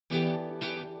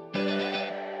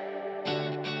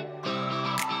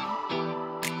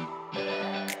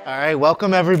All right,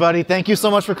 welcome everybody. Thank you so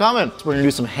much for coming. We're gonna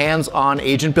do some hands-on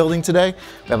agent building today.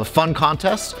 We have a fun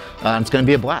contest, and it's gonna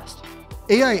be a blast.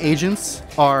 AI agents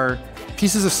are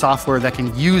pieces of software that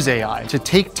can use AI to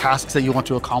take tasks that you want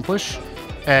to accomplish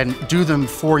and do them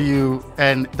for you,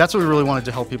 and that's what we really wanted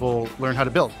to help people learn how to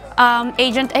build.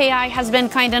 Agent.ai has been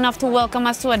kind enough to welcome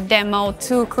us to a demo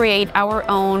to create our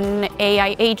own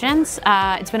AI agents.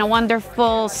 It's been a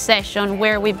wonderful session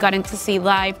where we've gotten to see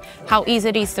live how easy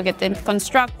it is to get them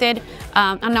constructed,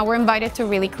 and now we're invited to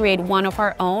really create one of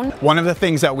our own. One of the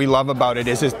things that we love about it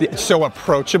is it's so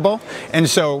approachable, and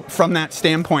so from that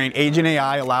standpoint,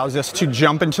 Agent.ai allows us to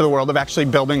jump into the world of actually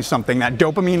building something, that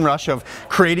dopamine rush of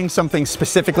creating something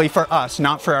specifically for us,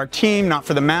 not for our team, not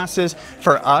for the masses,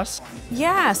 for us.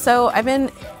 Yeah, so I've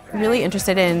been really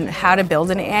interested in how to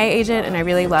build an AI agent, and I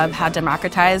really love how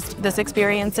democratized this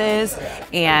experience is,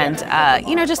 and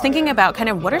just thinking about kind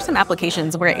of what are some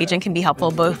applications where an agent can be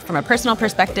helpful both from a personal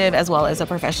perspective as well as a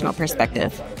professional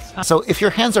perspective. So if your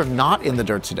hands are not in the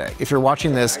dirt today, if you're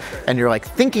watching this and you're like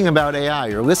thinking about AI,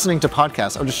 you're listening to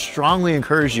podcasts, I would just strongly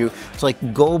encourage you to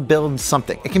like go build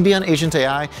something. It can be on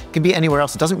Agent.ai, it can be anywhere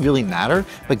else, it doesn't really matter,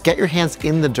 but get your hands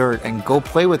in the dirt and go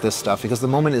play with this stuff because the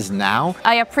moment is now.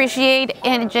 I appreciate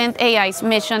Agent.ai's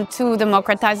mission to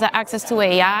democratize the access to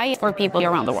AI for people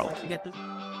around the world.